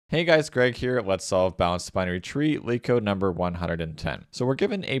Hey guys, Greg here. Let's solve balanced binary tree, Leetcode number 110. So we're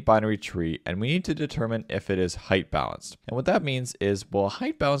given a binary tree and we need to determine if it is height balanced. And what that means is, well, a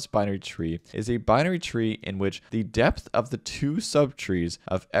height balanced binary tree is a binary tree in which the depth of the two subtrees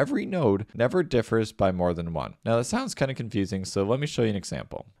of every node never differs by more than one. Now that sounds kind of confusing, so let me show you an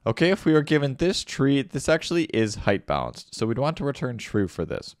example. Okay, if we were given this tree, this actually is height balanced. So we'd want to return true for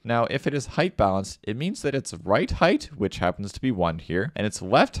this. Now, if it is height balanced, it means that its right height, which happens to be 1 here, and its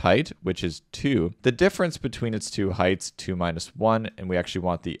left height, which is 2, the difference between its two heights, 2 minus 1, and we actually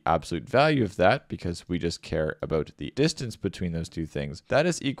want the absolute value of that because we just care about the distance between those two things, that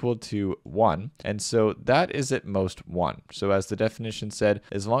is equal to 1, and so that is at most 1. So as the definition said,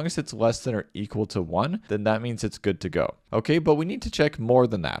 as long as it's less than or equal to 1, then that means it's good to go. Okay, but we need to check more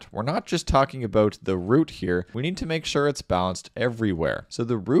than that. We're not just talking about the root here, we need to make sure it's balanced everywhere. So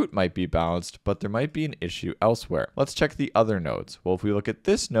the root might be balanced, but there might be an issue elsewhere. Let's check the other nodes. Well, if we look at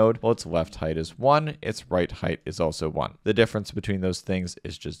this node, well, its left height is 1, its right height is also 1. The difference between those things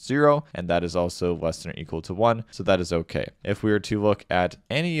is just 0, and that is also less than or equal to 1, so that is okay. If we were to look at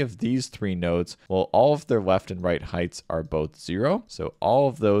any of these three nodes, well, all of their left and right heights are both 0, so all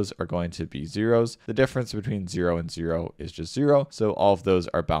of those are going to be zeros. The difference between 0 and 0 is just 0, so all of those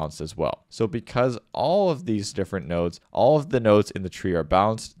are balanced as well. So because all of these different nodes, all of the nodes in the tree are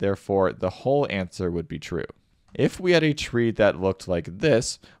balanced, therefore the whole answer would be true. If we had a tree that looked like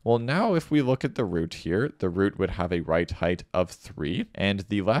this, well, now if we look at the root here, the root would have a right height of 3 and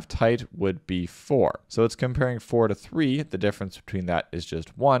the left height would be 4. So it's comparing 4 to 3. The difference between that is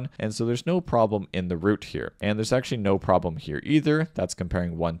just 1. And so there's no problem in the root here. And there's actually no problem here either. That's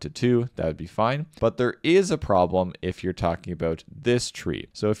comparing 1 to 2. That would be fine. But there is a problem if you're talking about this tree.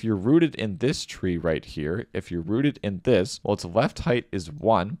 So if you're rooted in this tree right here, if you're rooted in this, well, its left height is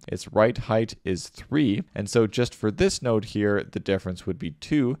 1. Its right height is 3. And so just for this node here, the difference would be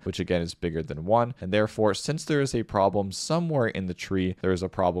 2, which again is bigger than 1. And therefore, since there is a problem somewhere in the tree, there is a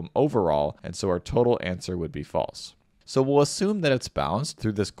problem overall. And so our total answer would be false. So we'll assume that it's balanced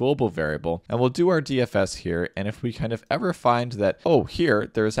through this global variable, and we'll do our DFS here. And if we kind of ever find that, oh, here,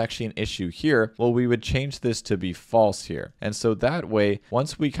 there is actually an issue here, well, we would change this to be false here. And so that way,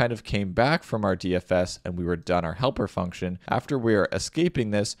 once we kind of came back from our DFS and we were done our helper function, after we're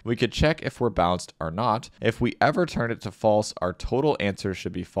escaping this, we could check if we're balanced or not. If we ever turn it to false, our total answer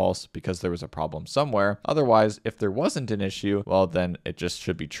should be false because there was a problem somewhere. Otherwise, if there wasn't an issue, well, then it just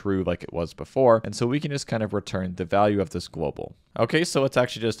should be true like it was before. And so we can just kind of return the value of this global. Okay, so let's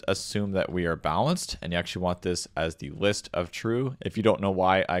actually just assume that we are balanced, and you actually want this as the list of true. If you don't know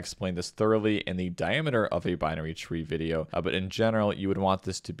why, I explained this thoroughly in the diameter of a binary tree video, but in general, you would want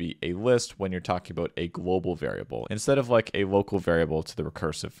this to be a list when you're talking about a global variable instead of like a local variable to the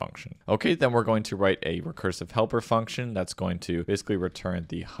recursive function. Okay, then we're going to write a recursive helper function that's going to basically return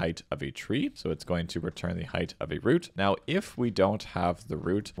the height of a tree. So it's going to return the height of a root. Now, if we don't have the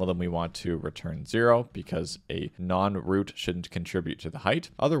root, well, then we want to return 0 because a non-root shouldn't contribute to the height.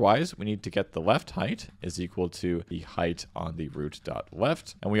 Otherwise, we need to get the left height is equal to the height on the root dot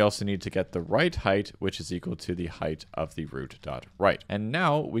left. And we also need to get the right height, which is equal to the height of the root dot right. And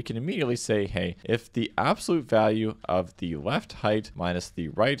now we can immediately say, hey, if the absolute value of the left height minus the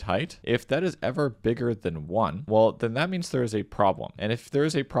right height, if that is ever bigger than 1, well, then that means there is a problem. And if there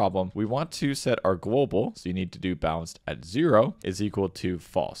is a problem, we want to set our global, so you need to do balanced at 0, is equal to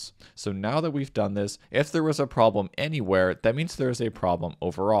false. So now that we've done this, if there was a problem anywhere, that means there is a problem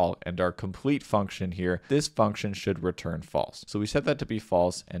overall, and our complete function here, this function should return false. So we set that to be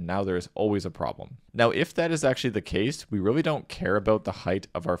false, and now there is always a problem. Now, if that is actually the case, we really don't care about the height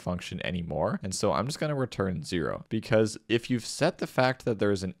of our function anymore, and so I'm just going to return 0, because if you've set the fact that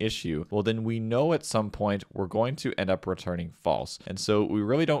there is an issue, well, then we know at some point we're going to end up returning false, and so we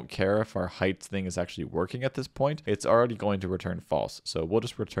really don't care if our height thing is actually working at this point. It's already going to return false, so we'll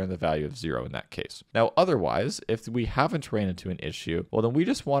just return the value of 0 in that case. Now, otherwise, if we haven't ran into an issue, well, then we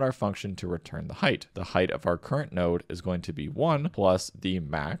just want our function to return the height. The height of our current node is going to be 1 plus the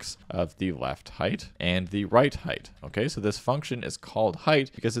max of the left height and the right height. Okay, so this function is called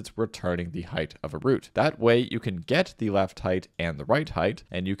height because it's returning the height of a root. That way you can get the left height and the right height,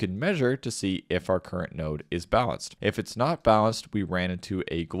 and you can measure to see if our current node is balanced. If it's not balanced, we ran into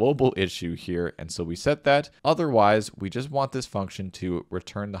a global issue here, and so we set that. Otherwise, we just want this function to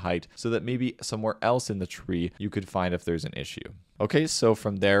return the height so that maybe somewhere else in the tree you could find if there's an issue. Okay, so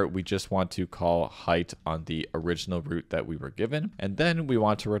from there, we just want to call height on the original root that we were given, and then we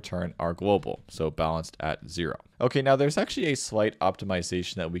want to return our global, so balanced at 0. Okay, now there's actually a slight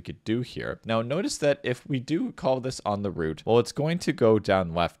optimization that we could do here. Now notice that if we do call this on the root, well, it's going to go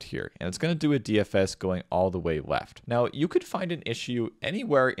down left here, and it's going to do a DFS going all the way left. Now you could find an issue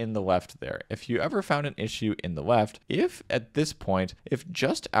anywhere in the left there. If you ever found an issue in the left, if at this point, if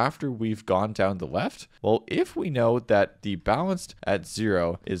just after we've gone down the left, well, if we know that the balanced at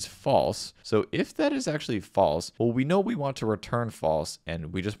 0 is false, so if that is actually false, well, we know we want to return false,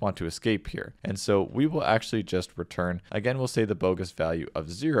 and we just want to escape here. And so we will actually just return, again, we'll say the bogus value of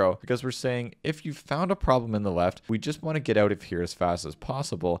 0, because we're saying if you found a problem in the left, we just want to get out of here as fast as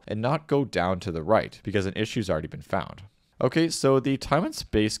possible and not go down to the right because an issue's already been found. Okay, so the time and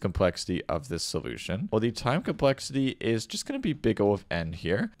space complexity of this solution, well, the time complexity is just going to be big O of n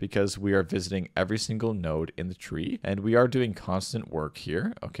here because we are visiting every single node in the tree and we are doing constant work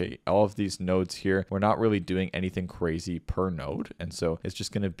here. Okay, all of these nodes here, we're not really doing anything crazy per node. And so it's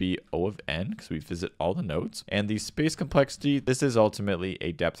just going to be O of n because we visit all the nodes. And the space complexity, this is ultimately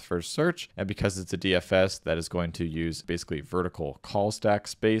a depth first search. And because it's a DFS, that is going to use basically vertical call stack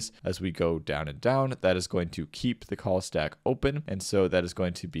space as we go down and down. That is going to keep the call stack open, and so that is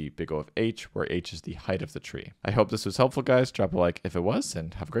going to be big O of h, where h is the height of the tree. I hope this was helpful, guys. Drop a like if it was,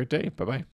 and have a great day. Bye bye.